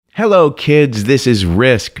Hello, kids. This is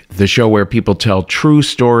Risk, the show where people tell true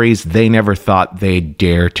stories they never thought they'd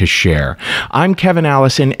dare to share. I'm Kevin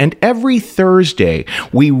Allison, and every Thursday,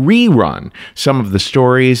 we rerun some of the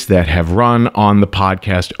stories that have run on the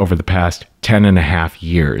podcast over the past 10 and a half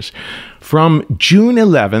years. From June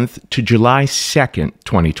 11th to July 2nd,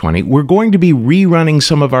 2020, we're going to be rerunning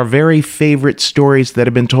some of our very favorite stories that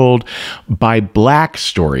have been told by Black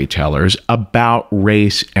storytellers about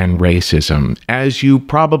race and racism. As you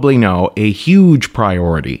probably know, a huge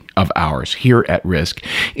priority of ours here at Risk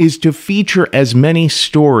is to feature as many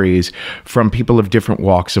stories from people of different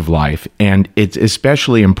walks of life. And it's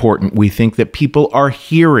especially important, we think, that people are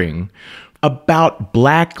hearing about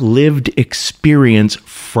Black lived experience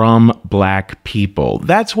from Black people.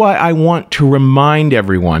 That's why I want to remind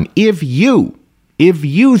everyone, if you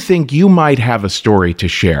think you might have a story to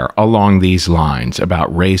share along these lines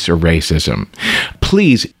about race or racism,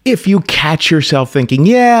 please, if you catch yourself thinking,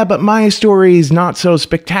 yeah, but my story is not so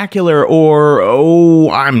spectacular, or, oh,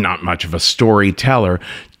 I'm not much of a storyteller,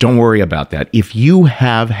 don't worry about that. If you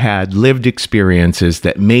have had lived experiences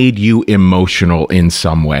that made you emotional in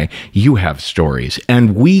some way, you have stories,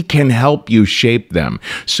 and we can help you shape them.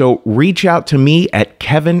 So reach out to me at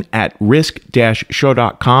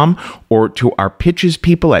kevin@risk-show.com or to our pitches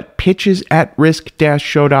people at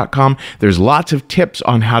pitches@risk-show.com. There's lots of tips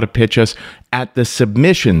on how to pitch us at the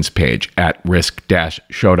submissions page at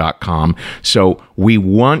risk-show.com. So we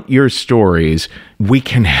want your stories. We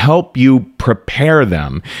can help you prepare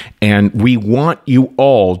them. And we want you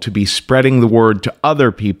all to be spreading the word to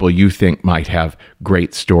other people you think might have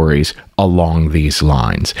great stories along these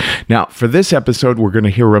lines. Now, for this episode, we're going to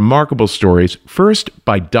hear remarkable stories. First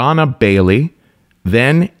by Donna Bailey,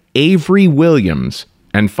 then Avery Williams,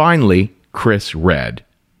 and finally, Chris Redd.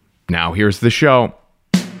 Now, here's the show.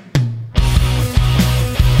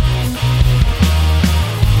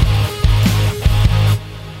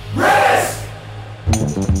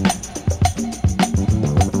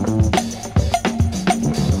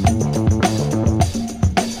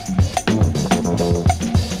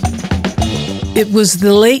 It was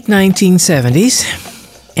the late 1970s,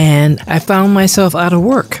 and I found myself out of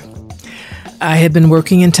work. I had been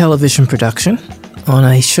working in television production on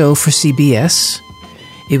a show for CBS.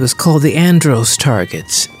 It was called The Andros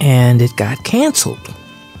Targets, and it got canceled.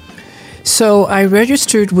 So I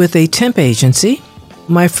registered with a temp agency.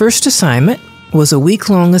 My first assignment was a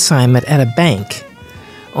week-long assignment at a bank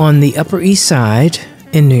on the Upper East Side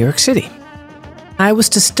in New York City. I was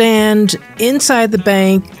to stand inside the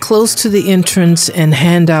bank, close to the entrance, and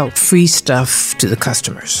hand out free stuff to the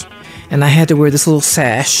customers. And I had to wear this little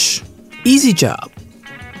sash. Easy job.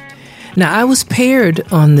 Now, I was paired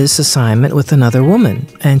on this assignment with another woman,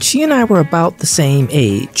 and she and I were about the same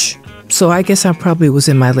age. So I guess I probably was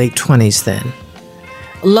in my late 20s then.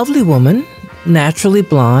 A lovely woman, naturally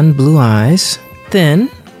blonde, blue eyes,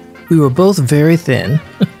 thin. We were both very thin.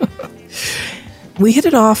 We hit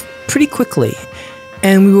it off pretty quickly.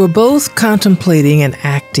 And we were both contemplating an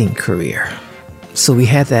acting career. So we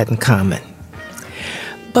had that in common.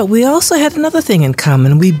 But we also had another thing in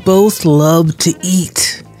common. We both loved to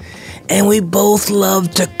eat. And we both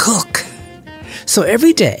loved to cook. So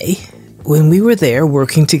every day, when we were there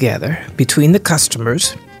working together, between the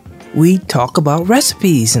customers, we'd talk about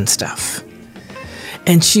recipes and stuff.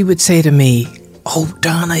 And she would say to me, "Oh,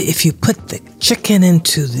 Donna, if you put the chicken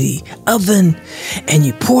into the oven and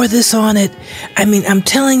you pour this on it, I'm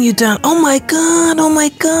telling you, Donna, oh my God, oh my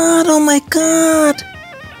God, oh my God."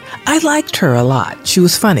 I liked her a lot. She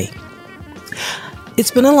was funny. It's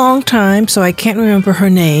been a long time, so I can't remember her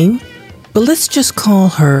name, but let's just call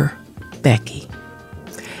her Becky.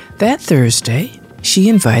 That Thursday, she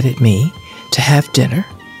invited me to have dinner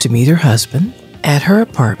to meet her husband at her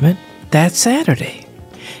apartment that Saturday.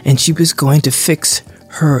 And she was going to fix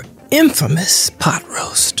her infamous pot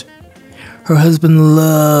roast. Her husband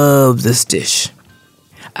loved this dish.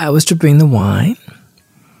 I was to bring the wine.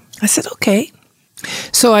 I said, okay.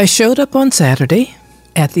 So I showed up on Saturday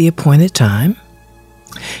at the appointed time,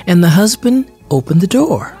 and the husband opened the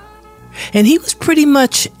door. And he was pretty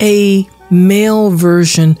much a male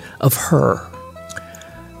version of her.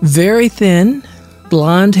 Very thin,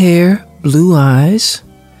 blonde hair, blue eyes,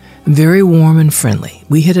 very warm and friendly.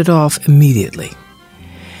 We hit it off immediately.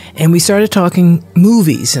 And we started talking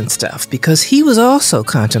movies and stuff because he was also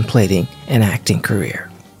contemplating an acting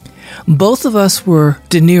career. Both of us were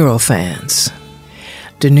De Niro fans.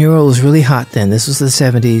 De Niro was really hot then. This was the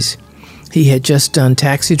 70s. He had just done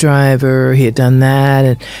Taxi Driver. He had done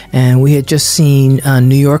that. And we had just seen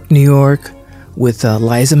New York with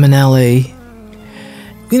Liza Minnelli.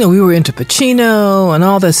 You know, we were into Pacino and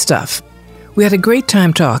all this stuff. We had a great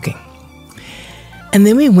time talking. And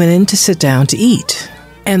then we went in to sit down to eat.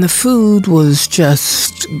 And the food was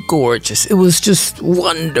just gorgeous. It was just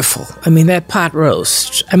wonderful. I mean, that pot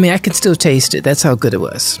roast, I can still taste it. That's how good it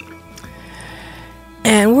was.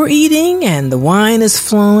 And we're eating, and the wine is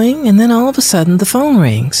flowing, and then all of a sudden the phone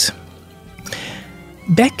rings.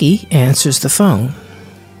 Becky answers the phone.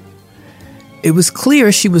 It was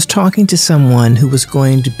clear she was talking to someone who was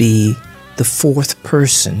going to be the fourth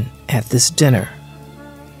person at this dinner.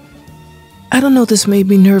 I don't know, this made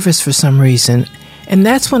me nervous for some reason, and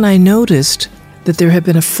that's when I noticed that there had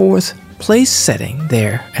been a fourth place setting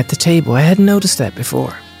there at the table. I hadn't noticed that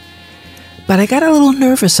before. But I got a little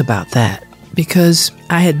nervous about that because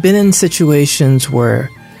I had been in situations where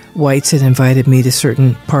whites had invited me to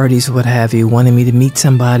certain parties or what have you, wanting me to meet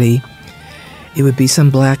somebody. It would be some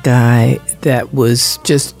black guy that was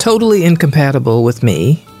just totally incompatible with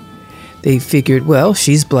me. They figured, well,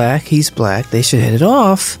 she's black, he's black, they should hit it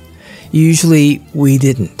off. Usually we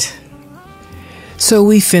didn't. So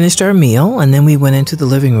we finished our meal and then we went into the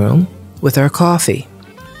living room with our coffee.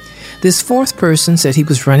 This fourth person said he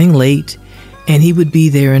was running late and he would be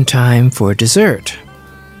there in time for dessert.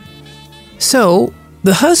 So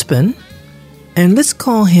the husband, and let's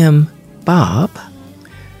call him Bob,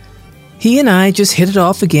 he and I just hit it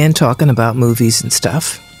off again talking about movies and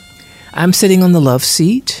stuff. I'm sitting on the love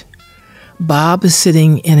seat. Bob is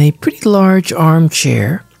sitting in a pretty large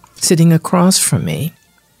armchair, sitting across from me.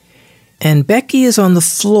 And Becky is on the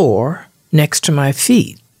floor next to my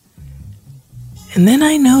feet. And then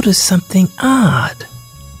I noticed something odd.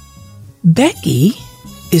 Becky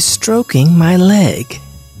is stroking my leg.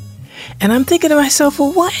 And I'm thinking to myself,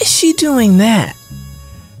 well, why is she doing that?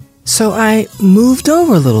 So I moved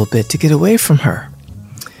over a little bit to get away from her.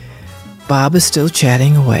 Bob is still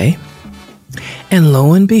chatting away. And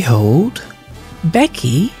lo and behold,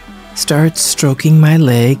 Becky starts stroking my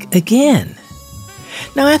leg again.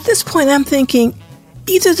 Now at this point I'm thinking,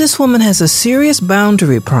 either this woman has a serious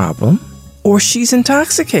boundary problem or she's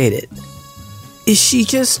intoxicated. Is she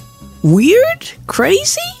just weird?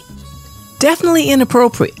 Crazy? Definitely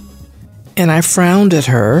inappropriate. And I frowned at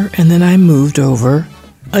her and then I moved over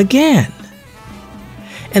again.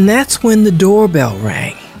 And that's when the doorbell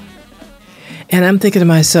rang. And I'm thinking to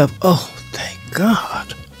myself, oh, thank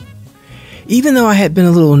God. Even though I had been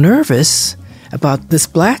a little nervous about this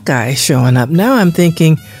black guy showing up, now I'm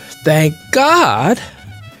thinking, thank God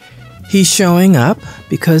he's showing up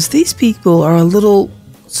because these people are a little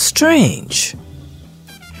strange.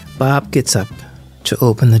 Bob gets up to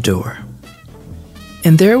open the door.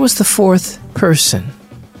 And there was the fourth person.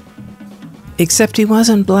 Except he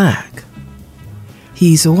wasn't black.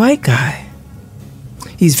 He's a white guy.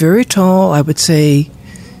 He's very tall, I would say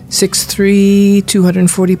 6'3",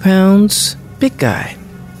 240 pounds, big guy.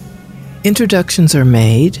 Introductions are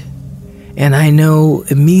made, and I know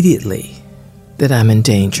immediately that I'm in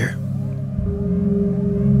danger.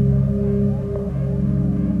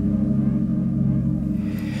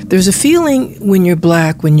 There's a feeling when you're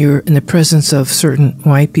black, when you're in the presence of certain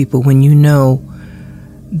white people, when you know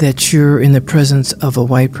that you're in the presence of a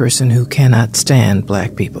white person who cannot stand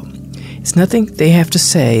black people. It's nothing they have to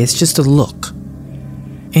say, it's just a look.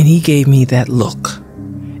 And he gave me that look.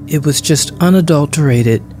 It was just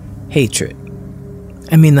unadulterated hatred.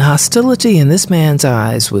 I mean, the hostility in this man's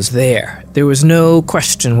eyes was there. There was no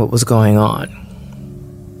question what was going on.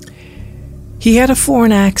 He had a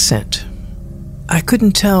foreign accent. I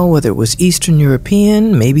couldn't tell whether it was Eastern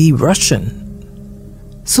European, maybe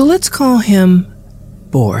Russian. So let's call him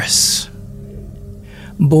Boris.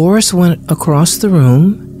 Boris went across the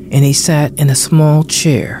room and he sat in a small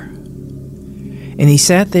chair. And he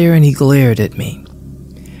sat there and he glared at me.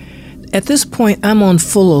 At this point, I'm on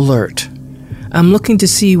full alert. I'm looking to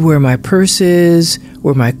see where my purse is,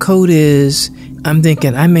 where my coat is. I'm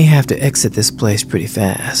thinking I may have to exit this place pretty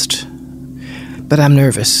fast. But I'm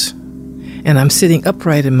nervous. And I'm sitting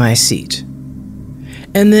upright in my seat.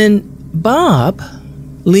 And then Bob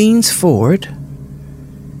leans forward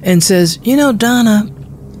and says, you know, Donna,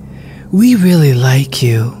 we really like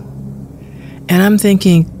you. And I'm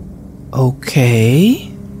thinking, okay,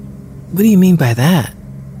 what do you mean by that?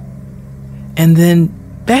 And then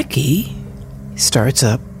Becky starts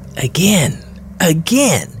up again.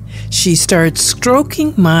 She starts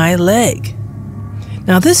stroking my leg.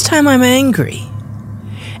 Now this time I'm angry.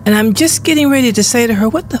 And I'm just getting ready to say to her,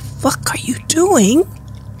 what the fuck are you doing?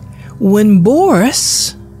 When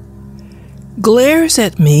Boris glares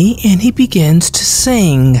at me and he begins to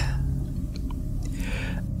sing.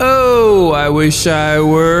 Oh, Oh, I wish I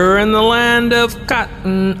were in the land of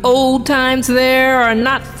cotton. Old times there are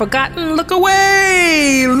not forgotten. Look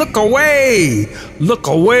away, look away, look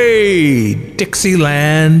away,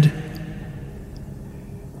 Dixieland.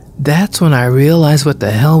 That's when I realized what the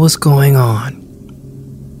hell was going on.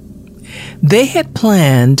 They had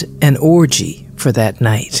planned an orgy for that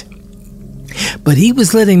night. But he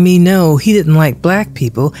was letting me know he didn't like black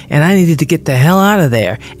people and I needed to get the hell out of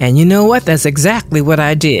there. And you know what? That's exactly what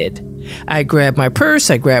I did. I grabbed my purse,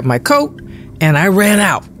 I grabbed my coat, and I ran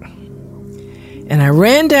out. And I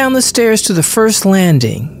ran down the stairs to the first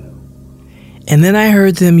landing. And then I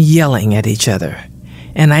heard them yelling at each other.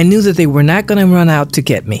 And I knew that they were not going to run out to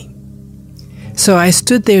get me. So I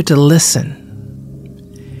stood there to listen.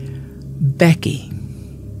 Becky.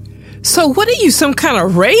 So what are you, some kind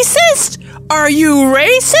of racist? Are you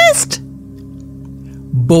racist?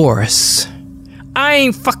 Boris. I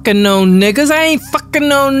ain't fucking no niggas. I ain't fucking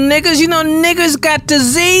no niggas. You know, niggas got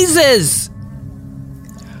diseases.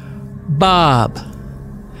 Bob.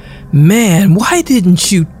 Man, why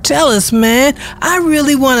didn't you tell us, man? I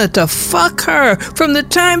really wanted to fuck her. From the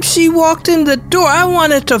time she walked in the door, I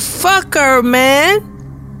wanted to fuck her, man.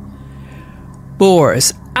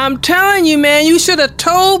 Boris. I'm telling you, man, you should have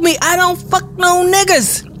told me. I don't fuck no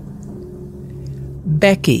niggas.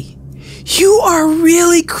 Becky, you are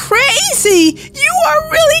really crazy. You are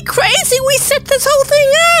really crazy. We set this whole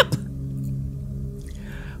thing up.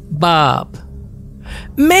 Bob,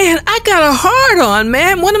 man, I got a hard on,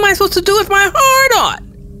 man. What am I supposed to do with my hard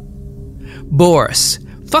on? Boris,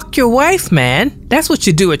 fuck your wife, man. That's what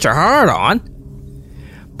you do with your hard on.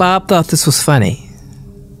 Bob thought this was funny.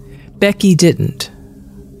 Becky didn't.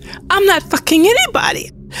 I'm not fucking anybody.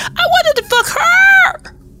 I wanted to fuck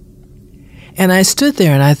her. And I stood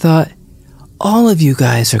there and I thought, all of you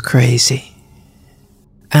guys are crazy.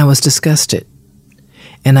 I was disgusted.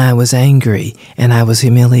 And I was angry. And I was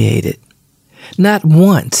humiliated. Not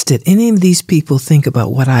once did any of these people think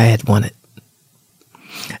about what I had wanted.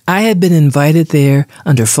 I had been invited there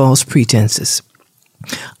under false pretenses.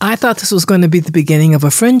 I thought this was going to be the beginning of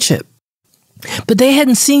a friendship. But they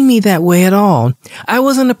hadn't seen me that way at all. I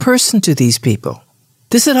wasn't a person to these people.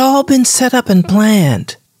 This had all been set up and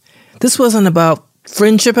planned. This wasn't about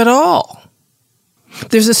friendship at all.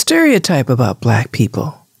 There's a stereotype about black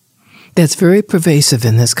people that's very pervasive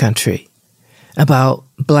in this country about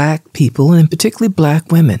black people, and particularly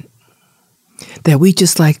black women, that we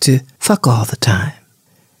just like to fuck all the time.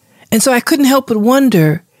 And so I couldn't help but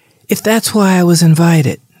wonder if that's why I was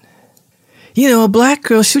invited. You know, a black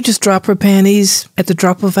girl should just drop her panties at the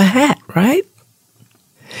drop of a hat, right?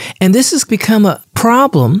 And this has become a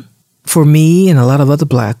problem for me and a lot of other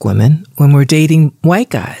black women when we're dating white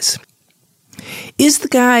guys. Is the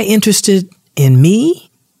guy interested in me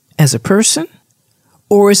as a person?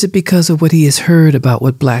 Or is it because of what he has heard about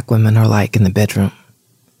what black women are like in the bedroom?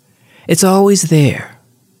 It's always there.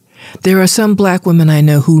 There are some black women I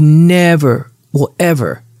know who never will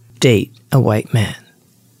ever date a white man.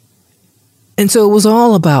 And so it was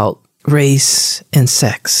all about race and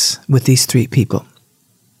sex with these three people.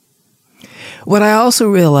 What I also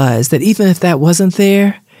realized that even if that wasn't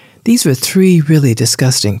there, these were three really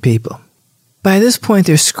disgusting people. By this point,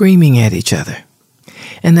 they're screaming at each other.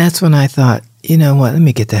 And that's when I thought, you know what, let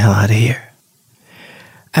me get the hell out of here.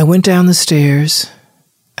 I went down the stairs,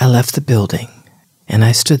 I left the building, and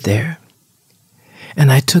I stood there.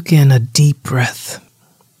 And I took in a deep breath.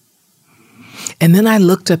 And then I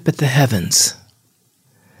looked up at the heavens,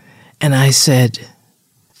 and I said,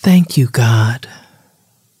 thank you, God.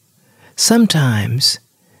 Sometimes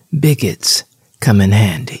bigots come in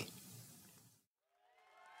handy.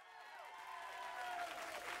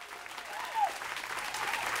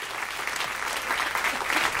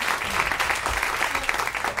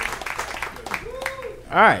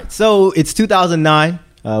 All right, so it's 2009.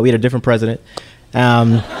 We had a different president.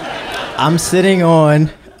 I'm sitting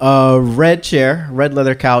on a red chair, red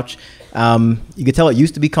leather couch. You could tell it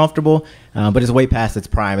used to be comfortable, but it's way past its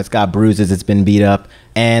prime. It's got bruises. It's been beat up.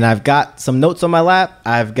 And I've got some notes on my lap.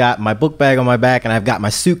 I've got my book bag on my back, and I've got my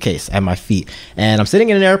suitcase at my feet. And I'm sitting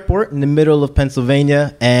in an airport in the middle of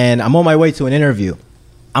Pennsylvania, and I'm on my way to an interview.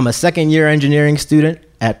 I'm a second-year engineering student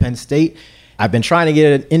at Penn State. I've been trying to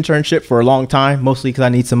get an internship for a long time, mostly because I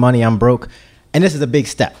need some money. I'm broke. And this is a big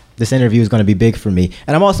step. This interview is going to be big for me.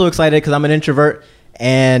 And I'm also excited because I'm an introvert.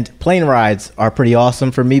 And plane rides are pretty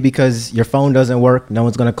awesome for me because your phone doesn't work. No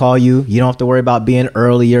one's going to call you. You don't have to worry about being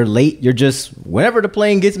early or late. You're just, whenever the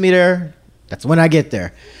plane gets me there, that's when I get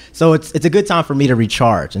there. So it's a good time for me to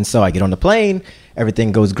recharge. And so I get on the plane.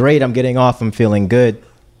 Everything goes great. I'm getting off. I'm feeling good.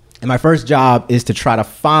 And my first job is to try to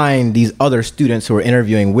find these other students who are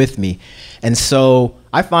interviewing with me. And so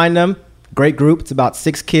I find them, great group. It's about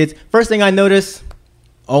 6 kids. First thing I notice,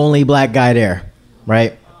 only black guy there,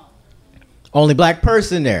 right? Only black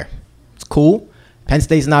person there. It's cool. Penn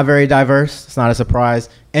State's not very diverse. It's not a surprise.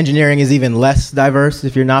 Engineering is even less diverse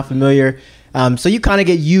if you're not familiar. So you kind of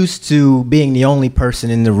get used to being the only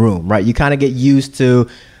person in the room, right? You kind of get used to,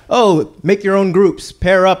 oh, make your own groups,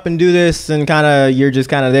 pair up and do this, and kind of you're just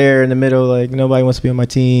kind of there in the middle, like nobody wants to be on my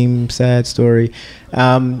team, sad story. You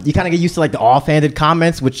kind of get used to like the offhanded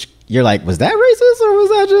comments, which you're like, was that racist or was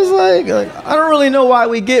that just like I don't really know why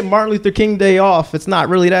we get Martin Luther King Day off. It's not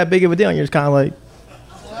really that big of a deal. And you're just kind of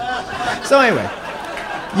like, so anyway,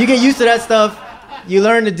 you get used to that stuff. You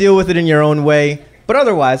learn to deal with it in your own way. But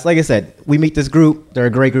otherwise, like I said, we meet this group. They're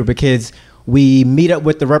a great group of kids. We meet up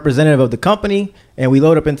with the representative of the company, and we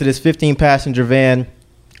load up into this 15-passenger van,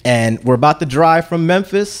 and we're about to drive from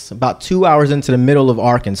Memphis about 2 hours into the middle of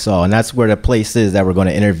Arkansas, and that's where the place is that we're going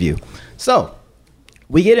to interview. So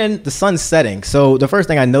we get in, the sun's setting. So the first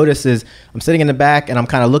thing I notice is I'm sitting in the back and I'm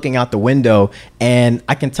kind of looking out the window, and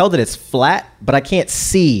I can tell that it's flat, but I can't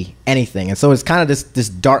see anything. And so it's kind of this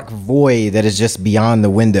dark void that is just beyond the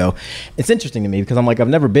window. It's interesting to me because I'm like, I've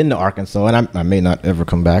never been to Arkansas, and I may not ever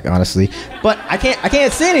come back, honestly, but I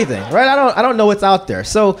can't see anything, right? I don't know what's out there.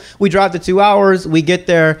 So we drive the 2 hours, we get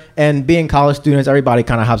there, and being college students, everybody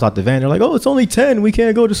kind of hops out the van. They're like, oh, it's only 10. We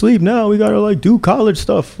can't go to sleep now. We got to like do college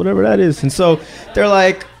stuff, whatever that is. And so they're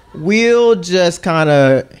like, we'll just kind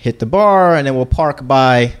of hit the bar and then we'll park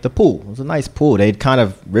by the pool. It was a nice pool. They'd kind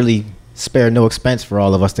of really spared no expense for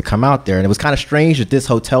all of us to come out there. And it was kind of strange that this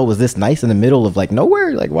hotel was this nice in the middle of like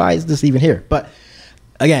nowhere. Like, why is this even here? But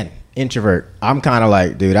again, introvert. I'm kind of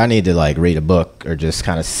like, dude, I need to like read a book or just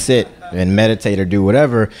kind of sit and meditate or do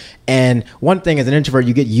whatever. And one thing as an introvert,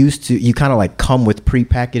 you get used to, you kind of like come with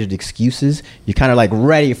prepackaged excuses. You're kind of like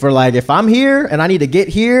ready for like, if I'm here and I need to get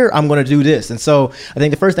here, I'm going to do this. And so I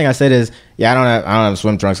think the first thing I said is, yeah, I don't have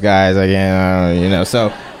swim trunks, guys. Again,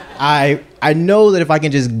 so I know that if I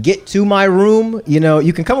can just get to my room,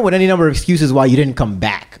 you can come up with any number of excuses why you didn't come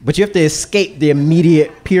back, but you have to escape the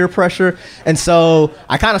immediate peer pressure. And so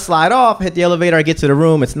I kind of slide off, hit the elevator, I get to the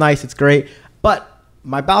room. It's nice. It's great. But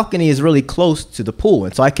my balcony is really close to the pool.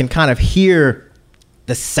 And so I can kind of hear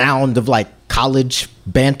the sound of like college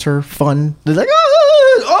banter fun. They're like,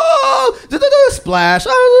 splash,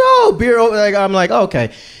 beer. Like, I'm like,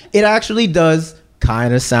 okay. It actually does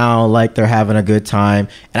kind of sound like they're having a good time.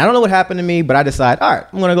 And I don't know what happened to me, but I decide, all right,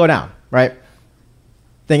 I'm going to go down, right?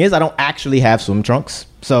 Thing is, I don't actually have swim trunks.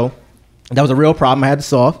 So that was a real problem I had to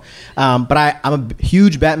solve. But I'm a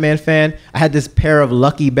huge Batman fan. I had this pair of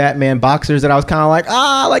lucky Batman boxers that I was kind of like,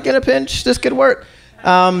 like in a pinch, this could work.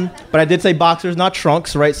 But I did say boxers, not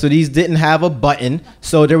trunks, right? So these didn't have a button.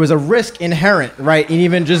 So there was a risk inherent, right, in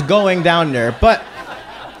even just going down there. But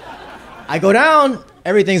I go down,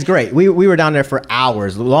 everything's great. We were down there for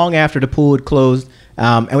hours, long after the pool had closed.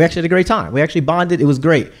 And we actually had a great time. We actually bonded. It was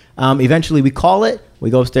great. Eventually we call it. We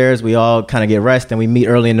go upstairs. We all kind of get rest, and we meet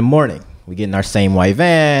early in the morning. We get in our same white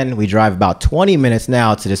van. We drive about 20 minutes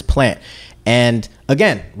now to this plant. And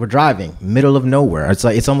again, we're driving middle of nowhere.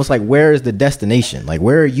 It's almost like, where is the destination? Like,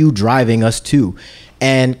 where are you driving us to?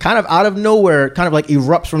 And kind of out of nowhere, kind of like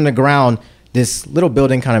erupts from the ground, this little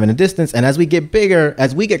building kind of in the distance. And as we get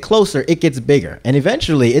closer, it gets bigger. And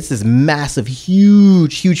eventually it's this massive,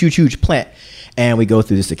 huge plant. And we go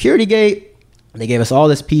through the security gate. They gave us all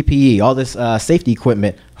this PPE, all this safety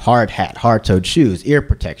equipment, hard hat, hard-toed shoes, ear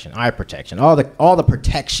protection, eye protection, all the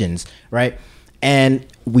protections, right? And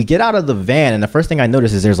we get out of the van, and the first thing I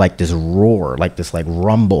notice is there's like this roar, like this like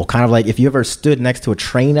rumble, kind of like if you ever stood next to a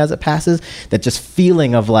train as it passes, that just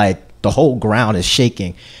feeling of like the whole ground is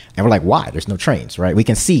shaking. And we're like, why? There's no trains, right? We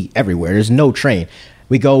can see everywhere. There's no train.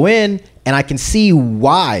 We go in, and I can see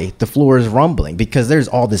why the floor is rumbling, because there's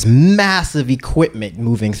all this massive equipment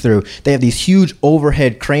moving through. They have these huge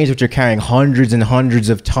overhead cranes which are carrying hundreds and hundreds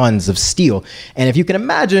of tons of steel. And if you can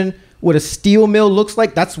imagine what a steel mill looks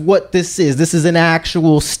like, that's what this is. This is an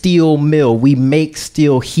actual steel mill. We make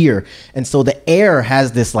steel here. And so the air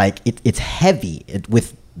has this like, it's heavy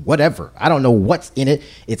with whatever. I don't know what's in it.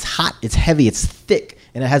 It's hot, it's heavy, it's thick.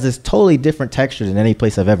 And it has this totally different texture than any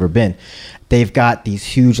place I've ever been. They've got these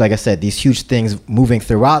huge, like I said, these huge things moving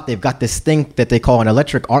throughout. They've got this thing that they call an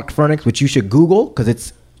electric arc furnace, which you should Google because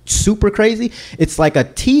it's super crazy. It's like a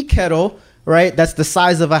tea kettle, right? That's the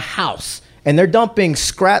size of a house. And they're dumping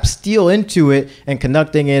scrap steel into it and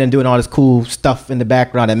conducting it and doing all this cool stuff in the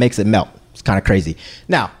background that makes it melt. It's kind of crazy.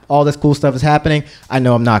 Now, all this cool stuff is happening. I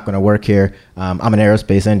know I'm not going to work here. I'm an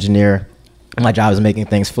aerospace engineer. My job is making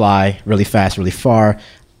things fly really fast, really far.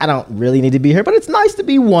 I don't really need to be here, but it's nice to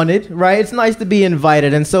be wanted, right? It's nice to be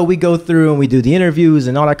invited. And so we go through and we do the interviews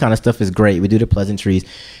and all that kind of stuff is great. We do the pleasantries.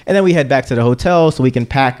 And then we head back to the hotel so we can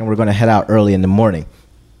pack and we're going to head out early in the morning.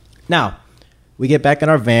 Now, we get back in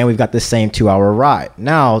our van. We've got the same 2-hour ride.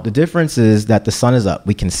 Now, the difference is that the sun is up.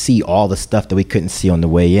 We can see all the stuff that we couldn't see on the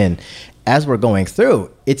way in. As we're going through,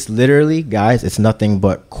 it's literally, guys, it's nothing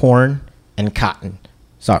but corn and cotton.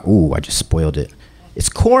 Sorry, ooh, I just spoiled it. It's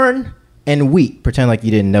corn and wheat. Pretend like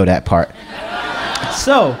you didn't know that part.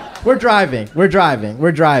 So we're driving.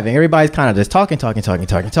 Everybody's kind of just talking.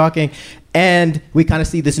 And we kind of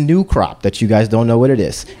see this new crop that you guys don't know what it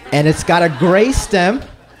is. And it's got a gray stem.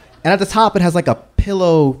 And at the top, it has like a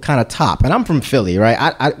pillow kind of top. And I'm from Philly, right?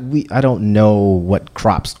 I don't know what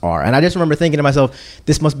crops are. And I just remember thinking to myself,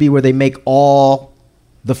 this must be where they make all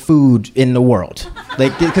the food in the world.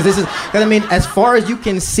 Like, because I mean, as far as you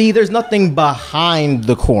can see, there's nothing behind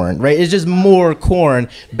the corn, right? It's just more corn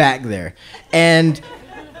back there. And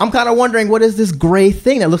I'm kind of wondering, what is this gray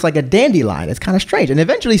thing that looks like a dandelion? It's kind of strange. And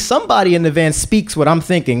eventually somebody in the van speaks what I'm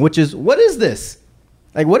thinking, which is, what is this?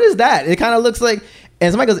 Like, what is that? It kind of looks like,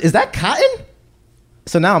 and somebody goes, is that cotton?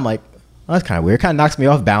 So now I'm like, oh, that's kind of weird. It kind of knocks me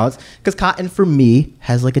off balance because cotton for me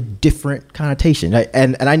has like a different connotation.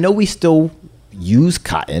 And I know we still use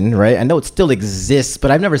cotton, right? I know it still exists, but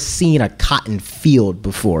I've never seen a cotton field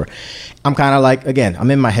before. I'm kind of like, again, I'm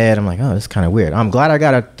in my head. I'm like, oh, this is kind of weird. I'm glad I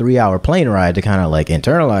got a 3-hour plane ride to kind of like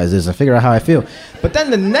internalize this and figure out how I feel. But then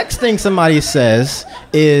the next thing somebody says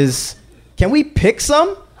is, can we pick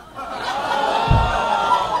some?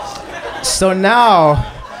 So now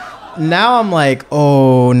I'm like,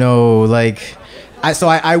 oh no, like,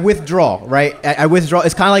 I withdraw, right? I withdraw.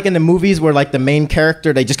 It's kind of like in the movies where like the main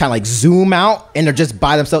character, they just kind of like zoom out and they're just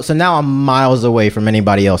by themselves. So now I'm miles away from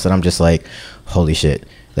anybody else and I'm just like, holy shit,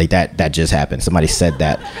 like that just happened. Somebody said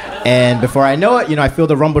that. And before I know it, I feel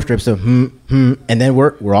the rumble strips of and then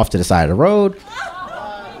we're off to the side of the road.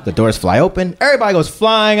 The doors fly open. Everybody goes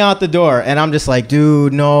flying out the door. And I'm just like,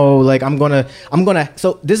 dude, no, like I'm gonna.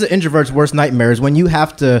 So this is an introvert's worst nightmare is when you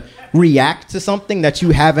have to react to something that you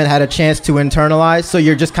haven't had a chance to internalize. So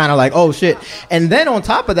you're just kind of like, oh shit. And then on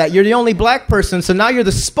top of that, you're the only black person. So now you're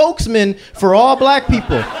the spokesman for all black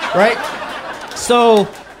people, right? So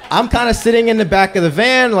I'm kind of sitting in the back of the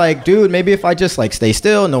van like, dude, maybe if I just like stay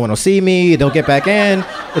still, no one will see me. They'll get back in.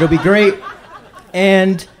 It'll be great.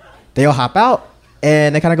 And they all hop out.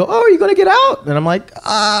 And they kind of go, oh, are you going to get out? And I'm like,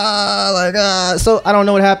 So I don't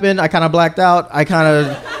know what happened. I kind of blacked out.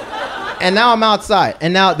 And now I'm outside.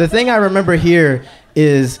 And now the thing I remember here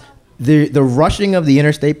is the rushing of the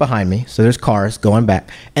interstate behind me. So there's cars going back.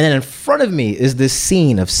 And then in front of me is this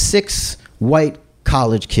scene of 6 white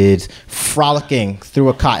college kids frolicking through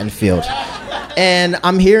a cotton field. And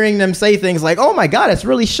I'm hearing them say things like, oh my God, it's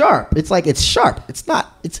really sharp. It's like, it's sharp. It's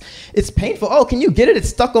not, it's painful. Oh, can you get it? It's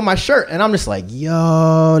stuck on my shirt. And I'm just like,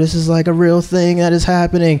 yo, this is like a real thing that is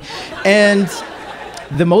happening. And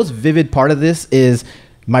the most vivid part of this is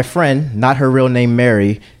my friend, not her real name,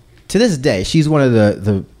 Mary. To this day, she's one of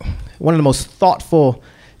the most thoughtful,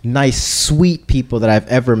 nice, sweet people that I've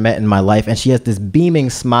ever met in my life. And she has this beaming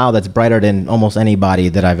smile that's brighter than almost anybody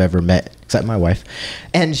that I've ever met, except my wife.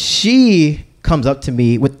 And she comes up to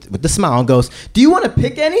me with the smile and goes, do you want to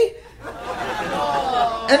pick any?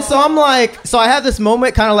 And so I'm like, so I have this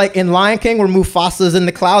moment kind of like in Lion King where Mufasa's in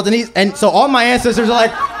the clouds and so all my ancestors are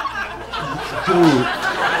like, dude,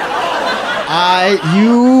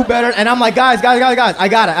 you better, and I'm like, guys, I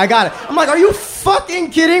got it. I'm like, are you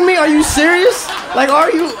fucking kidding me? Are you serious? Like,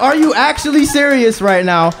 are you actually serious right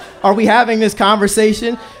now? Are we having this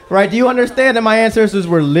conversation? Right? Do you understand that my ancestors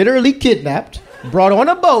were literally kidnapped, brought on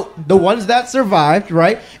a boat, the ones that survived,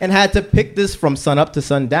 right? And had to pick this from sun up to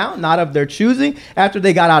sundown, not of their choosing. After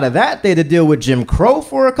they got out of that, they had to deal with Jim Crow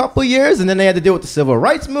for a couple years, and then they had to deal with the civil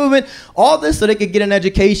rights movement. All this so they could get an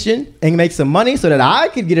education and make some money so that I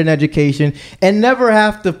could get an education and never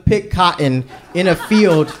have to pick cotton in a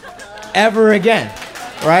field ever again,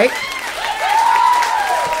 right?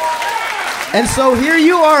 And so here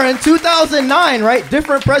you are in 2009, right?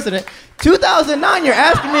 Different president. 2009, you're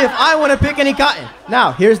asking me if I want to pick any cotton.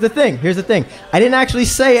 Now, here's the thing. I didn't actually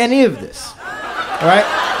say any of this. All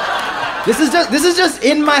right? This is just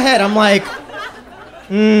in my head. I'm like,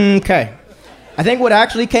 okay. I think what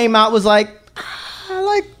actually came out was like,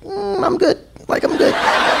 I'm good. I'm good.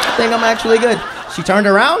 I think I'm actually good. She turned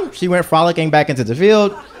around. She went frolicking back into the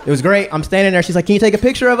field. It was great. I'm standing there. She's like, can you take a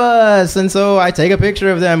picture of us? And so I take a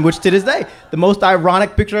picture of them, which to this day, the most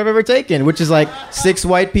ironic picture I've ever taken, which is like 6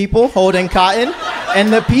 white people holding cotton.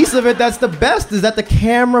 And the piece of it that's the best is that the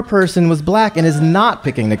camera person was black and is not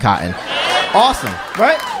picking the cotton. Awesome,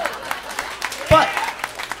 right? But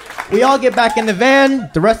We all get back in the van.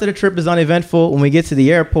 The rest of the trip is uneventful. When we get to the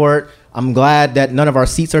airport, I'm glad that none of our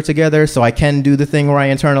seats are together, so I can do the thing where I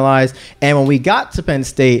internalize. And when we got to Penn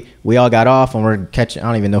State, we all got off and we're catching, I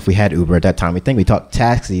don't even know if we had Uber at that time. We think we took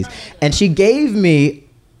taxis. And she gave me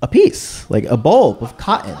a piece, like a bulb of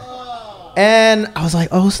cotton. And I was like,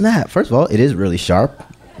 oh, snap. First of all, it is really sharp.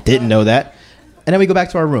 Didn't know that. And then we go back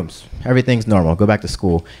to our rooms. Everything's normal. Go back to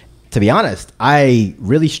school. To be honest, I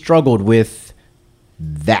really struggled with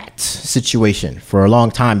that situation for a long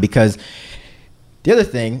time because the other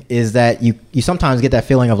thing is that you sometimes get that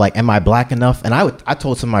feeling of like, am I black enough? And I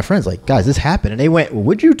told some of my friends, like, guys, this happened. And they went, well,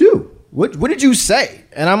 what'd you do? What did you say?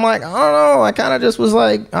 And I'm like, I don't know. I kind of just was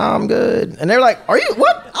like, oh, I'm good. And they're like, are you,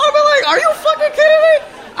 what? I'm like, are you fucking kidding me?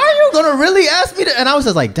 Are you going to really ask me to? And I was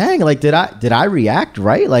just like, dang, like, did I react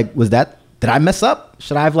right? Like, did I mess up?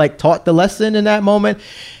 Should I have like taught the lesson in that moment?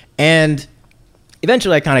 And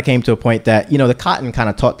eventually I kind of came to a point that, the cotton kind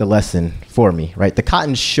of taught the lesson for me, right? The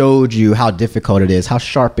cotton showed you how difficult it is, how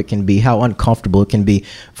sharp it can be, how uncomfortable it can be.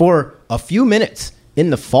 For a few minutes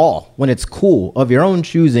in the fall, when it's cool, of your own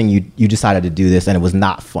choosing, you decided to do this and it was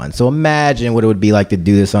not fun. So imagine what it would be like to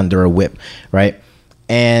do this under a whip, right?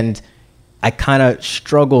 And I kind of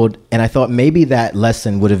struggled and I thought maybe that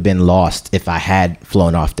lesson would have been lost if I had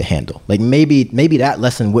flown off the handle. Like maybe that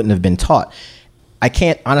lesson wouldn't have been taught. I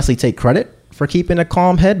can't honestly take credit for keeping a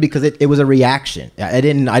calm head because it was a reaction. I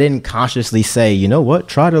didn't consciously say, you know what,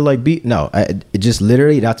 try to like be, no, it just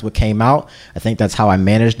literally, that's what came out. I think that's how I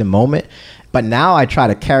managed the moment. But now I try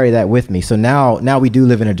to carry that with me. So now we do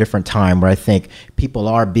live in a different time where I think people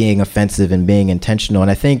are being offensive and being intentional.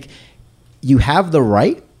 And I think you have the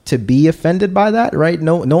right to be offended by that, right?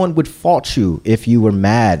 No one would fault you if you were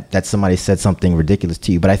mad that somebody said something ridiculous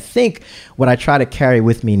to you. But I think what I try to carry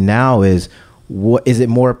with me now is, what is it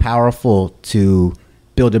more powerful to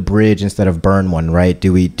build a bridge instead of burn one, right?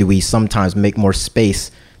 Do we sometimes make more space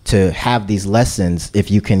to have these lessons if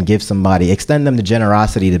you can give somebody, extend them the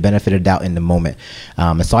generosity, the benefit of doubt in the moment?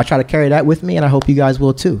 And so I try to carry that with me, and I hope you guys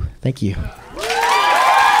will too. Thank you.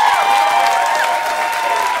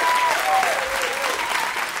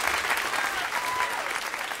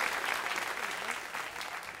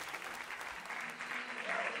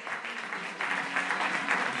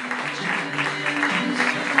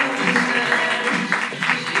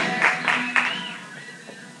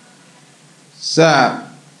 So,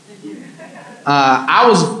 I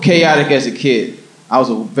was chaotic as a kid. I was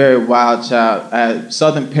a very wild child. I had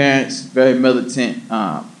Southern parents, very militant.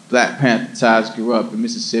 Black Panther ties. Grew up in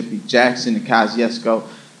Mississippi, Jackson and Kosciuszko.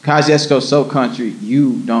 Kosciuszko's so country,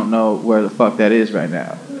 you don't know where the fuck that is right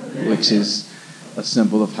now, which is a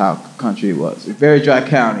symbol of how country it was. A very dry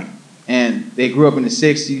county. And they grew up in the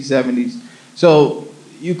 60s, 70s. So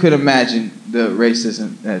you could imagine the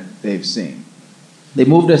racism that they've seen. They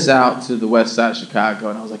moved us out to the west side of Chicago,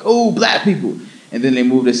 and I was like, oh, black people. And then they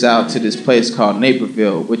moved us out to this place called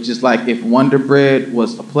Naperville, which is like if Wonder Bread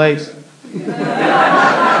was a place.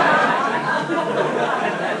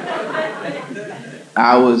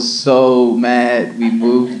 I was so mad we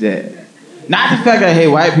moved there. Not the fact that I hate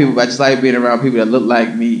white people, but I just like being around people that look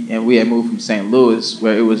like me. And we had moved from St. Louis,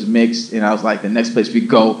 where it was mixed, and I was like, the next place we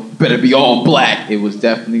go better be all black. It was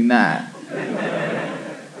definitely not.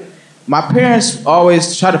 My parents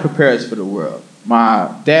always try to prepare us for the world.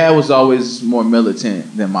 My dad was always more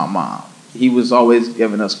militant than my mom. He was always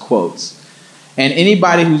giving us quotes. And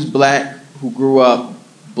anybody who's black, who grew up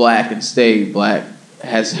black and stayed black,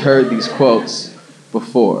 has heard these quotes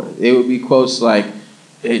before. They would be quotes like,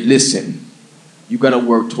 hey, listen, you gotta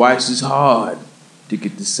work twice as hard to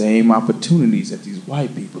get the same opportunities as these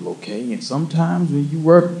white people, okay? And sometimes when you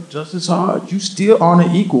work just as hard, you still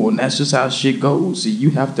aren't equal, and that's just how shit goes. So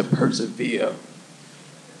you have to persevere.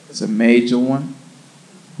 It's a major one.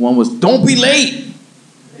 One was, don't be late.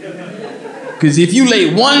 Because if you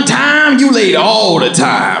late one time, you late all the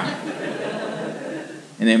time.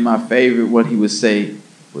 And then my favorite, what he would say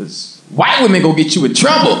was, white women go get you in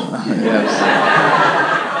trouble. Yes.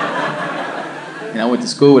 And I went to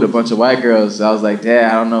school with a bunch of white girls. So I was like,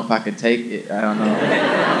 Dad, I don't know if I could take it. I don't know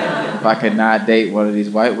if I could not date one of these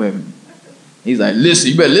white women. He's like,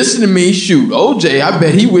 listen, you better listen to me. Shoot, OJ, I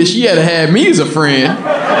bet he wish he had had me as a friend.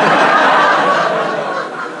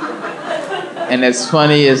 And as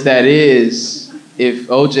funny as that is, if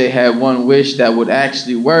OJ had one wish that would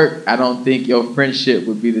actually work, I don't think your friendship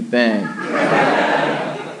would be the thing.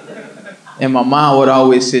 And my mom would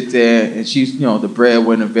always sit there, and she's, the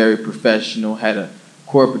breadwinner, very professional, had a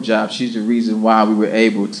corporate job. She's the reason why we were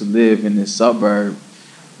able to live in this suburb.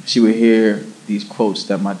 She would hear these quotes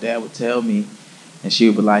that my dad would tell me, and she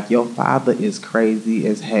would be like, your father is crazy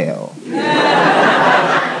as hell.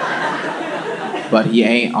 but he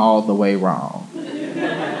ain't all the way wrong.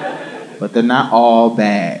 But they're not all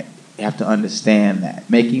bad. You have to understand that.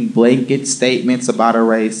 Making blanket statements about a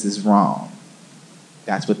race is wrong.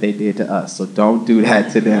 That's what they did to us, so don't do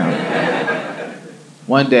that to them.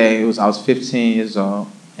 One day, I was 15 years old,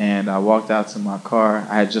 and I walked out to my car.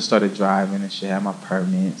 I had just started driving and shit, had my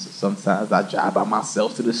permit, so sometimes I drive by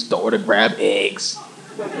myself to the store to grab eggs.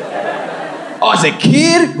 Oh, as a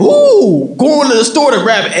kid, going to the store to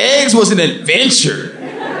grab eggs was an adventure.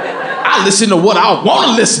 I listen to what I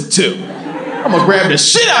want to listen to. I'm gonna grab the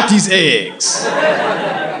shit out these eggs.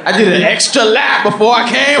 I did an extra lap before I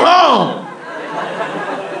came home.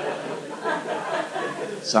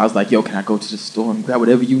 So I was like, yo, can I go to the store and grab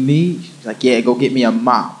whatever you need? She's like, yeah, go get me a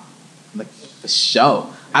mop. I'm like, for sure.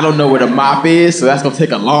 I don't know where the mop is, so that's gonna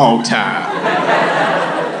take a long time.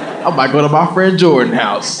 I might go to my friend Jordan's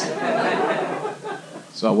house.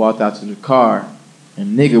 So I walked out to the car,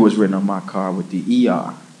 and nigga was written on my car with the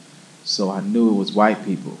ER. So I knew it was white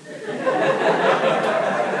people.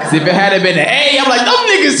 Cause if it had been an A, I'm like, them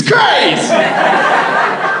niggas crazy.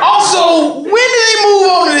 Also, when did they move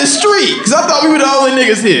on to this street? Cause I thought we were the only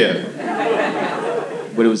niggas here.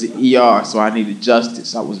 But it was the ER, so I needed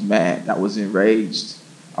justice. I was mad, I was enraged.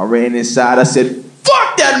 I ran inside, I said,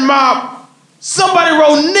 fuck that mop! Somebody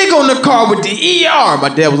wrote nigga on the car with the ER. My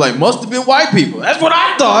dad was like, must have been white people. That's what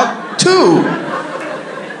I thought, too.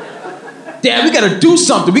 Dad, we gotta do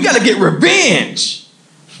something. We gotta get revenge.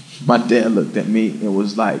 My dad looked at me and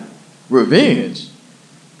was like, revenge?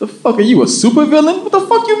 The fuck are you, a supervillain? What the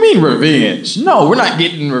fuck you mean revenge? No, we're not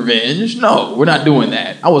getting revenge. No, we're not doing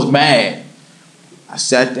that. I was mad. I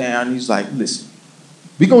sat down and he's like, listen,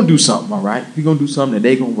 we gonna do something, all right? We gonna do something that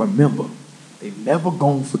they gonna remember. They never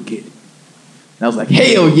gonna forget it. And I was like,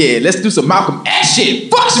 hell yeah, let's do some Malcolm X shit.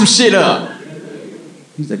 Fuck some shit up.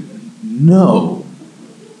 He's like, no.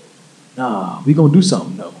 Nah, we gonna do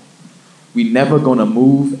something though. We never gonna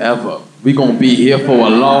move ever. We gonna be here for a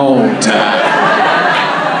long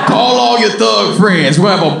time. Call all your thug friends.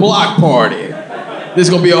 We'll have a block party. There's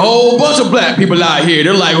gonna be a whole bunch of black people out here.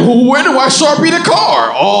 They're like, where do I Sharpie the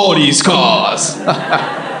car? All these cars.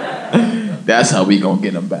 That's how we gonna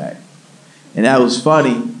get them back. And that was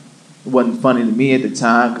funny. It wasn't funny to me at the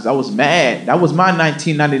time because I was mad. That was my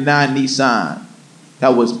 1999 Nissan.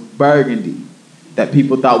 That was burgundy. That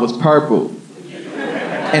people thought was purple.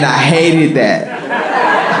 And I hated that.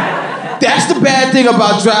 That's the bad thing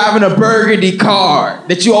about driving a burgundy car,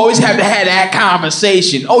 that you always have to have that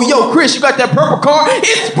conversation. Oh, yo, Chris, you got that purple car?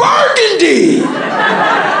 It's burgundy!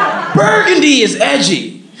 Burgundy is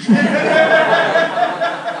edgy.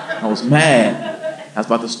 I was mad. I was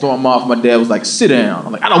about to storm off. My dad was like, sit down.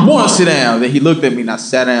 I'm like, I don't want to sit down. Then he looked at me and I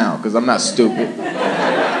sat down because I'm not stupid.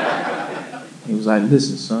 He was like,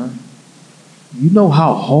 listen, son, you know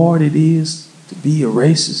how hard it is to be a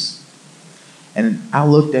racist? And I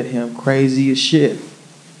looked at him crazy as shit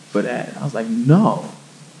for that. I was like, no.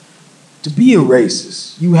 To be a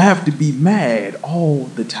racist, you have to be mad all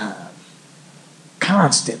the time.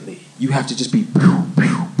 Constantly. You have to just be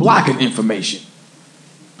blocking information.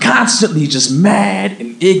 Constantly just mad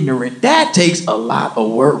and ignorant. That takes a lot of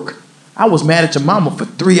work. I was mad at your mama for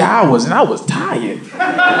 3 hours and I was tired.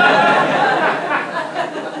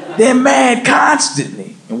 They're mad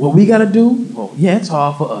constantly. And what we gotta do? Well, yeah, it's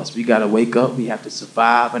hard for us. We gotta wake up. We have to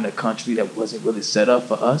survive in a country that wasn't really set up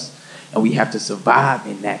for us. And we have to survive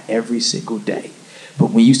in that every single day.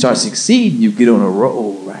 But when you start succeeding, you get on a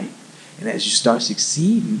roll, right? And as you start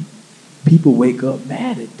succeeding, people wake up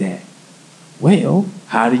mad at that. Well,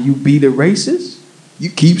 how do you beat a racist? You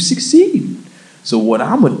keep succeeding. So what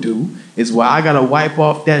I'm gonna do is while I gotta wipe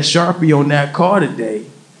off that Sharpie on that car today,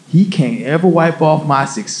 he can't ever wipe off my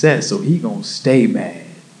success, so he gonna stay mad.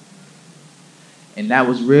 And that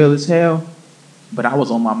was real as hell, but I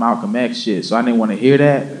was on my Malcolm X shit, so I didn't want to hear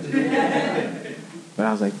that. But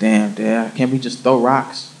I was like, damn, Dad, can't we just throw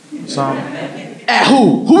rocks or something? At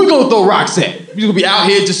who? Who we gonna throw rocks at? We gonna be out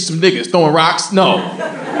here just some niggas throwing rocks? No.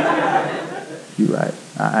 You right.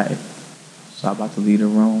 All right. So I'm about to leave the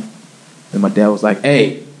room. Then my dad was like,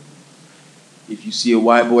 hey, if you see a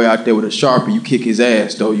white boy out there with a Sharpie, you kick his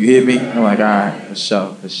ass, though. You hear me? I'm like, all right, for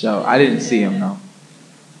sure, for sure. I didn't see him, though.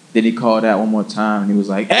 Then he called out one more time, and he was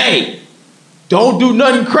like, hey, don't do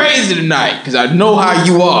nothing crazy tonight, because I know how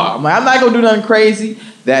you are. I'm like, I'm not going to do nothing crazy.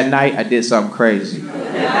 That night, I did something crazy.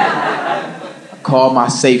 I called my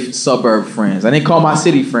safe suburb friends. I didn't call my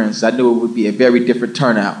city friends. I knew it would be a very different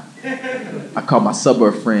turnout. I called my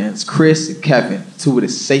suburb friends, Chris and Kevin, two of the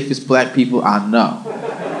safest black people I know.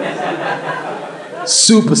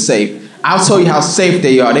 Super safe. I'll tell you how safe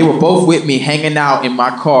they are. They were both with me hanging out in my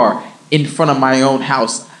car in front of my own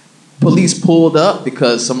house. Police pulled up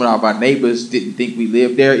because some of our neighbors didn't think we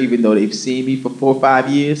lived there, even though they've seen me for 4 or 5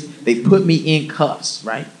 years. They put me in cuffs,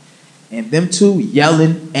 right? And them two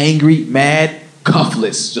yelling, angry, mad,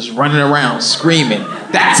 cuffless, just running around, screaming.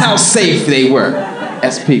 That's how safe they were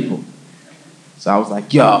as people. So I was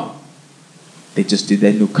like, yo, they just did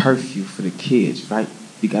that new curfew for the kids, right?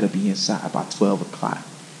 You gotta be inside by 12 o'clock.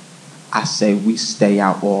 I say we stay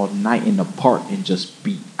out all night in the park and just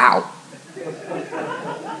be out.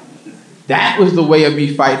 That was the way of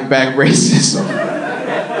me fighting back racism.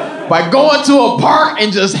 By going to a park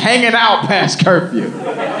and just hanging out past curfew.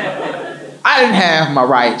 I didn't have my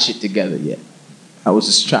riot shit together yet. I was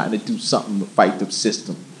just trying to do something to fight the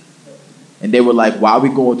system. And they were like, why are we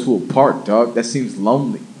going to a park, dog? That seems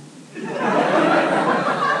lonely.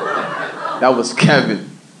 That was Kevin.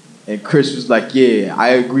 And Chris was like, yeah, I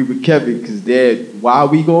agree with Kevin, because Dad, why are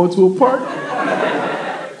we going to a park?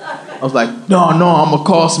 I was like, no, I'm gonna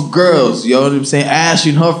call some girls, you know what I'm saying?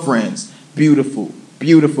 Ashley and her friends. Beautiful,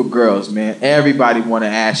 beautiful girls, man. Everybody wanted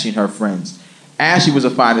Ashley and her friends. Ashley was the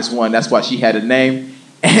finest one, that's why she had a name.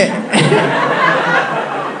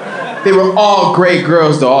 They were all great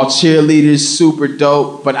girls though, all cheerleaders, super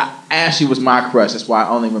dope, but Ashley was my crush, that's why I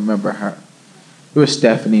only remember her. There was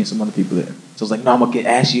Stephanie and some other people there. So I was like, no, I'm gonna get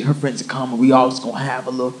Ashley, her friends to come, and we all just gonna have a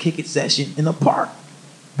little kick it session in the park,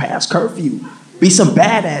 past curfew. Be some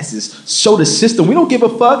badasses, show the system. We don't give a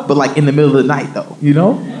fuck, but like in the middle of the night though, you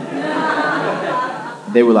know?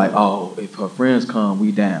 They were like, oh, if her friends come,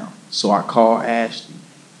 we down. So I called Ashley.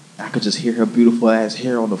 I could just hear her beautiful ass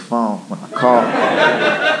hair on the phone when I called.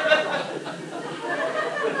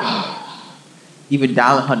 Even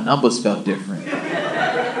dialing her numbers felt different.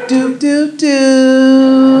 Do, do,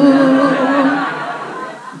 do.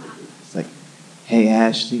 It's like, hey,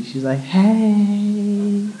 Ashley. She's like,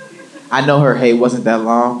 hey. I know her hey wasn't that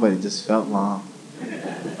long, but it just felt long.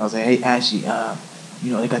 I was like, hey, Ashley,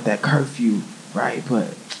 they got that curfew, right? But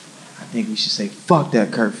I think we should say fuck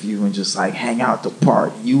that curfew and just like hang out at the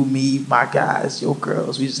park. You, me, my guys, your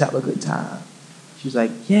girls. We just have a good time. She was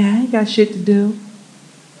like, yeah, I ain't got shit to do.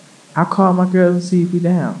 I'll call my girls and see if we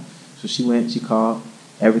down. So she went, she called.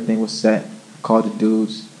 Everything was set. Called the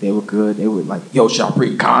dudes. They were good. They were like, yo, should I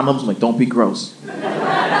bring condoms? I'm like, don't be gross.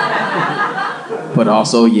 But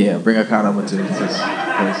also, yeah, bring a condom or two.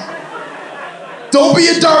 Don't be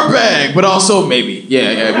a dirtbag, but also maybe.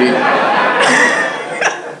 Yeah.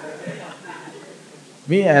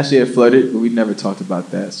 Me and Ashley had flirted, but we never talked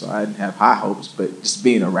about that, so I didn't have high hopes, but just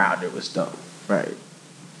being around her was dope. Right.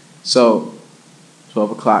 So,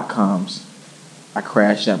 12 o'clock comes. I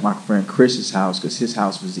crashed at my friend Chris's house because his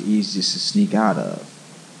house was the easiest to sneak out of.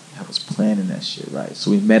 I was planning that shit, right?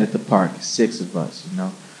 So we met at the park, 6 of us, you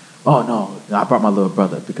know? Oh, no, I brought my little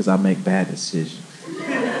brother because I make bad decisions.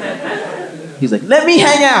 He's like, let me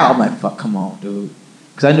hang out. I'm like, fuck, come on, dude.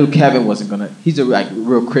 Because I knew Kevin wasn't going to, he's a like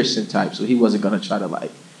real Christian type, so he wasn't going to try to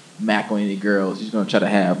like mac on any girls. He's going to try to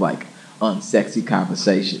have like unsexy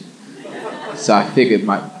conversation. So I figured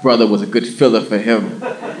my brother was a good filler for him.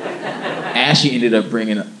 Ashley ended up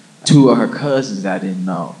bringing 2 of her cousins that I didn't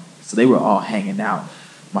know. So they were all hanging out.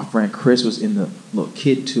 My friend Chris was in the little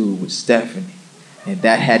kid tube with Stephanie. And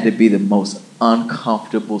that had to be the most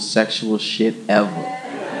uncomfortable sexual shit ever.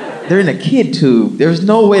 They're in a kid tube. There's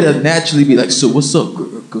no way to naturally be like, so what's up, girl?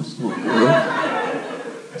 What's up, girl?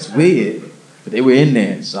 It's weird. But they were in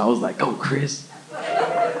there. So I was like, oh, Chris.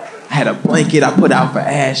 I had a blanket I put out for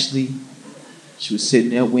Ashley. She was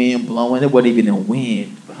sitting there, wind blowing. It wasn't even a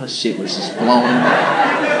wind, but her shit was just blowing.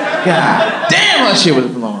 God damn, her shit was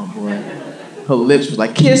blowing, boy. Her lips was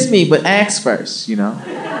like, kiss me, but ask first, you know?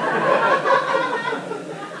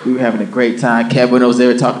 We were having a great time. Kevin was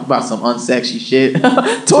there talking about some unsexy shit.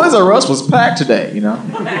 Toys R Us was packed today, you know?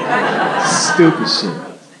 Stupid shit.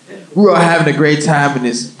 We were all having a great time in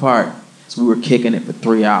this park. So we were kicking it for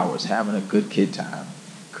 3 hours, having a good kid time.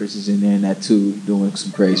 Chris is in there in that tube doing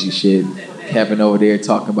some crazy shit. Kevin over there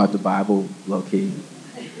talking about the Bible, low-key.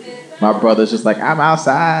 My brother's just like, I'm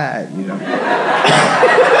outside, you know?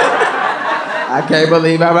 I can't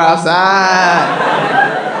believe I'm outside.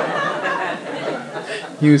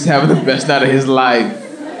 He was having the best night of his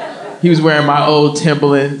life. He was wearing my old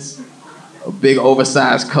Timberlands, a big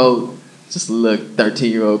oversized coat. Just a little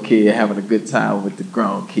 13-year-old kid having a good time with the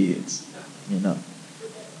grown kids, you know?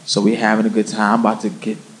 So we having a good time. I'm about to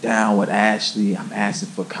get down with Ashley. I'm asking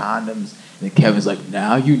for condoms. And Kevin's like,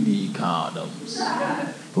 now you need condoms.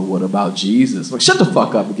 But what about Jesus? I'm like, shut the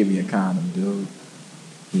fuck up and give me a condom, dude.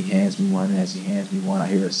 He hands me one. As he hands me one, I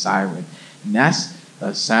hear a siren. And that's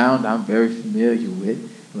a sound I'm very familiar with.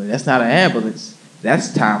 But that's not an ambulance.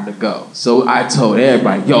 That's time to go. So I told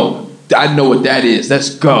everybody, yo, I know what that is.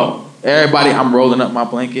 Let's go. Everybody, I'm rolling up my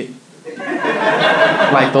blanket.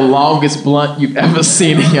 Like the longest blunt you've ever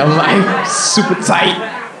seen in your life. Super tight.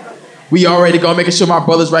 We already go making sure my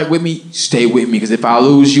brother's right with me. Stay with me, because if I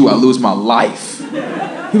lose you, I lose my life.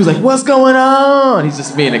 He was like, what's going on? He's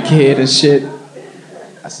just being a kid and shit.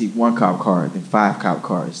 I see 1 cop car, then 5 cop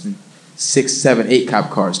cars, then 6, 7, 8 cop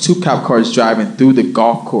cars. 2 cop cars driving through the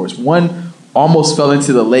golf course. 1 almost fell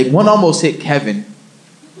into the lake. 1 almost hit Kevin.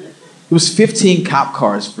 It was 15 cop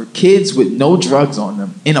cars for kids with no drugs on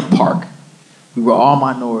them in a park. We were all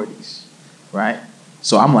minorities, right?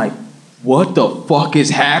 So I'm like, what the fuck is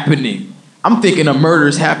happening? I'm thinking a murder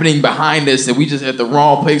is happening behind us and we just at the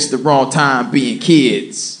wrong place at the wrong time being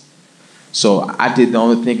kids. So I did the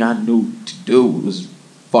only thing I knew to do was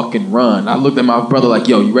fucking run. I looked at my brother like,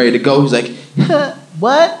 yo, you ready to go? He's like,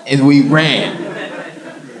 what? And we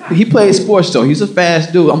ran. He played sports though. He's a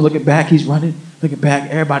fast dude. I'm looking back, he's running, looking back.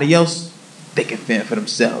 Everybody else, they can fend for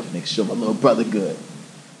themselves. Make sure my little brother good.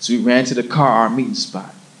 So we ran to the car, our meeting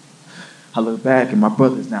spot. I look back and my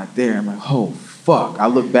brother's not there. I'm like, oh, fuck. I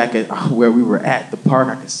look back at where we were at, the park.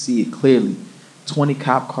 I could see it clearly. 20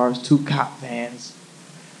 cop cars, 2 cop vans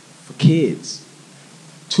for kids.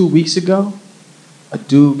 2 weeks ago, a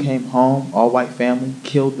dude came home, all white family,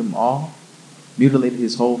 killed them all, mutilated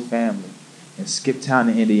his whole family, and skipped town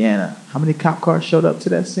in Indiana. How many cop cars showed up to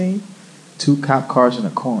that scene? 2 cop cars in a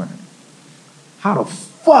corner. How the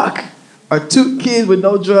fuck are 2 kids with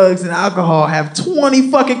no drugs and alcohol have 20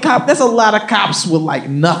 fucking cops? That's a lot of cops with like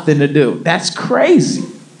nothing to do. That's crazy.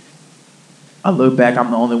 I look back, I'm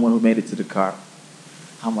the only one who made it to the car.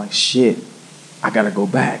 I'm like, shit, I gotta go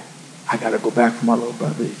back. I gotta go back for my little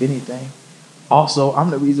brother, if anything. Also, I'm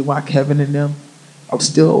the reason why Kevin and them are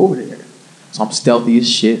still over there. So I'm stealthy as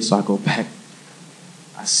shit, so I go back.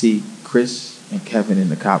 I see Chris and Kevin in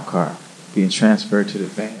the cop car being transferred to the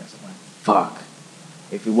vans. I'm like, fuck.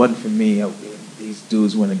 If it wasn't for me, these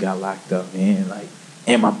dudes wouldn't have got locked up, man. Like,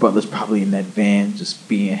 and my brother's probably in that van just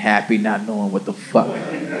being happy, not knowing what the fuck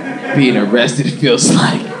being arrested feels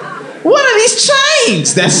like. What are these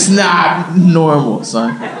chains? That's not normal,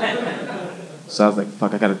 son. So I was like,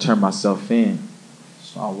 fuck, I gotta turn myself in.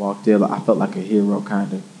 So I walked there, I felt like a hero,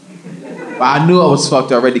 kind of. But I knew I was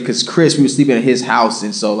fucked already because Chris, we were sleeping at his house,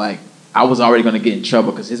 and so like, I was already gonna get in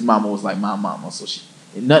trouble because his mama was like my mama, so she,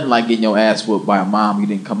 nothing like getting your ass whooped by a mom you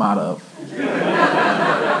didn't come out of.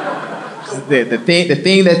 The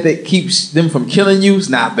thing that keeps them from killing you is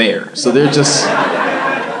not there. So they're just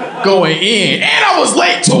going in. And I was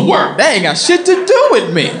late to work. They ain't got shit to do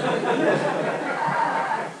with me.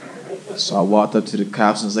 So I walked up to the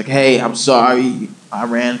cops and was like, hey, I'm sorry. I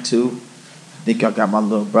ran too. I think y'all got my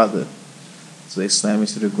little brother. So they slammed me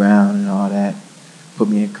to the ground and all that. Put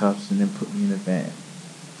me in cuffs and then put me in the van.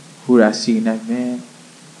 Who did I see in that van?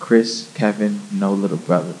 Chris, Kevin, no little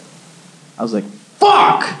brother. I was like,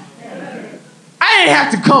 fuck! I ain't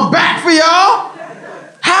have to come back for y'all!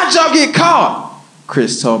 How'd y'all get caught?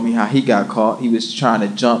 Chris told me how he got caught. He was trying to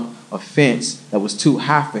jump a fence that was too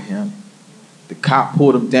high for him. The cop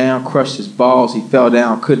pulled him down, crushed his balls. He fell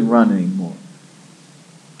down, couldn't run anymore.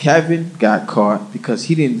 Kevin got caught because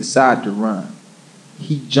he didn't decide to run.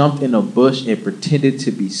 He jumped in a bush and pretended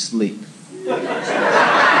to be asleep.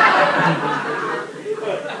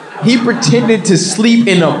 He pretended to sleep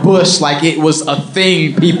in a bush like it was a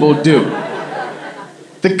thing people do.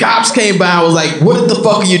 The cops came by and was like, what the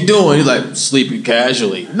fuck are you doing? He's like, sleeping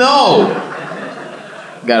casually. No!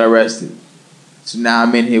 Got arrested. So now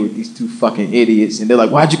I'm in here with these 2 fucking idiots, and they're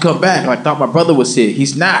like, why'd you come back? I thought my brother was here.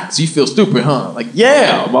 He's not, so you feel stupid, huh? Like,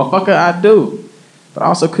 yeah, motherfucker, I do. But I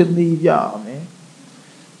also couldn't leave y'all, man.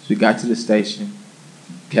 So we got to the station.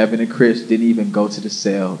 Kevin and Chris didn't even go to the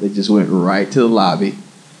cell. They just went right to the lobby.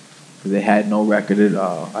 Because they had no record at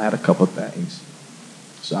all. I had a couple things.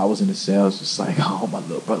 So I was in the cells just like, oh, my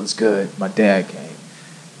little brother's good. My dad came,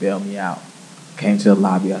 bailed me out. Came to the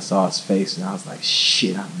lobby, I saw his face, and I was like,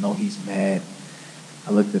 shit, I know he's mad.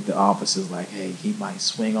 I looked at the officers like, hey, he might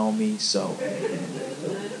swing on me, so.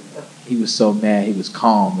 He was so mad, he was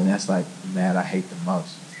calm, and that's like the mad I hate the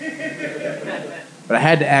most. But I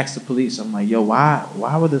had to ask the police, I'm like, yo, why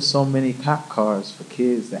were there so many cop cars for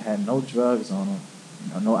kids that had no drugs on them,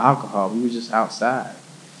 no alcohol? We were just outside.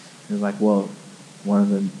 It was like, well, one of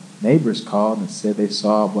the neighbors called and said they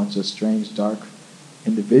saw a bunch of strange, dark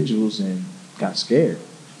individuals and got scared.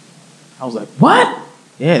 I was like, what?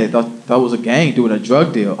 Yeah, they thought it was a gang doing a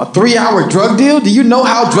drug deal. A 3-hour drug deal? Do you know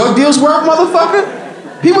how drug deals work,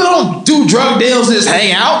 motherfucker? People don't do drug deals and just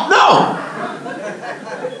hang out. No.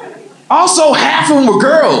 Also, half of them were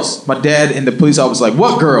girls. My dad and the police officer was like,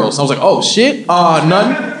 what girls? I was like, oh, shit?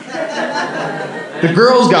 None. The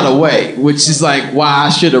girls got away, which is like why I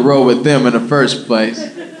should have rolled with them in the first place.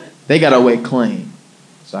 They got away clean.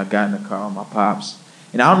 So I got in the car with my pops.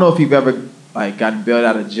 And I don't know if you've ever like gotten bailed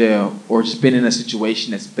out of jail or just been in a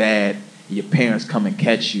situation that's bad and your parents come and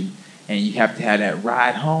catch you and you have to have that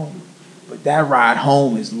ride home. But that ride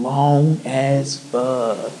home is long as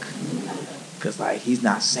fuck. Cause like he's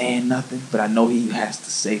not saying nothing, but I know he has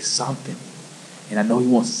to say something. And I know he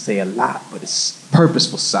wants to say a lot, but it's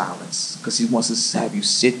purposeful silence. Cause he wants to have you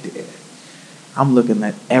sit there. I'm looking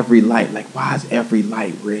at every light, like why is every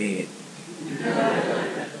light red?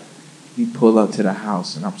 We pull up to the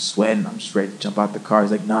house and I'm sweating, I'm just ready to jump out the car.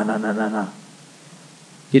 He's like, no.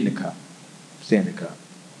 Get in the car. Stay in the car.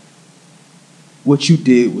 What you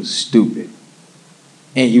did was stupid.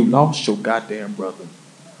 And you lost your goddamn brother.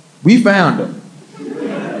 We found him.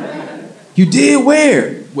 You did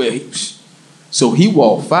where? Wait. So he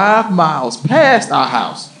walked 5 miles past our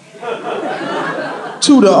house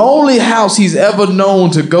to the only house he's ever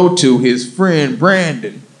known to go to, his friend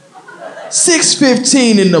Brandon.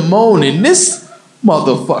 6:15 in the morning, this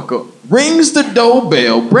motherfucker rings the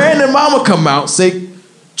doorbell. Brandon mama come out, say,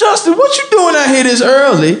 Justin, what you doing out here this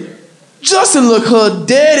early? Justin looked her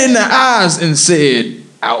dead in the eyes and said,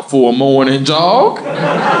 out for a morning jog. In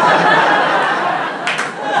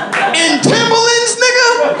Timberlands,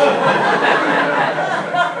 nigga?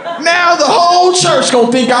 Now the whole church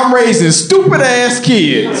gonna think I'm raising stupid ass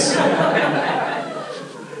kids.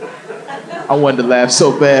 I wanted to laugh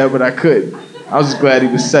so bad, but I couldn't. I was just glad he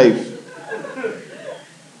was safe.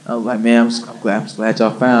 I was like, man, I'm glad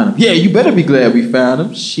y'all found him. Yeah, you better be glad we found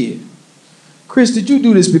him. Shit. Chris, did you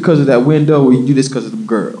do this because of that window or you do this because of them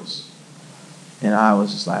girls? And I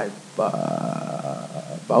was just like,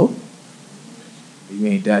 both? You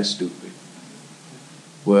ain't that stupid.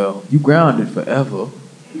 Well, you grounded forever.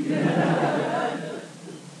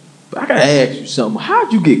 But I gotta ask you something.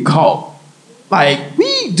 How'd you get caught? Like,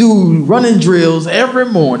 we do running drills every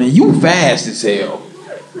morning. You fast as hell.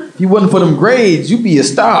 If you wasn't for them grades, you'd be a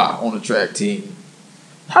star on the track team.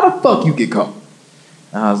 How the fuck you get caught?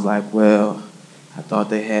 And I was like, well, I thought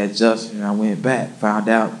they had Justin, and I went back, found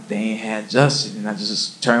out they ain't had Justin, and I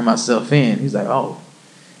just turned myself in. He's like, oh,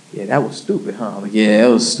 yeah, that was stupid, huh? I'm like, yeah, that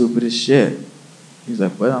was stupid as shit. He's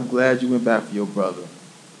like, well, I'm glad you went back for your brother.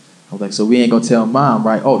 I was like, so we ain't gonna tell mom,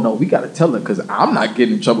 right? Oh, no, we gotta tell her, because I'm not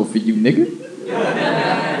getting in trouble for you, nigga.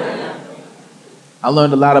 I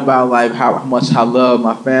learned a lot about like how much I love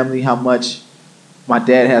my family, how much my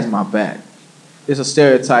dad has my back. There's a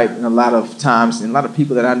stereotype in a lot of times, and a lot of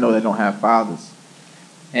people that I know that don't have fathers.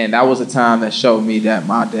 And that was a time that showed me that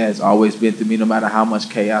my dad's always been through me no matter how much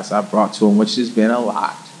chaos I brought to him, which has been a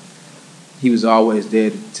lot. He was always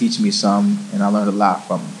there to teach me something, and I learned a lot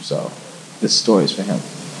from him. So this story is for him.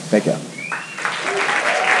 Thank you.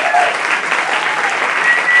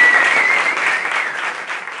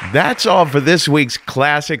 That's all for this week's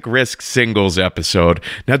Classic Risk Singles episode.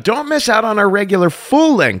 Now, don't miss out on our regular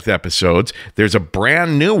full-length episodes. There's a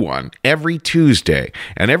brand new one every Tuesday.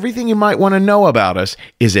 And everything you might want to know about us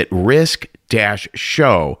is at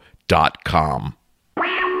risk-show.com.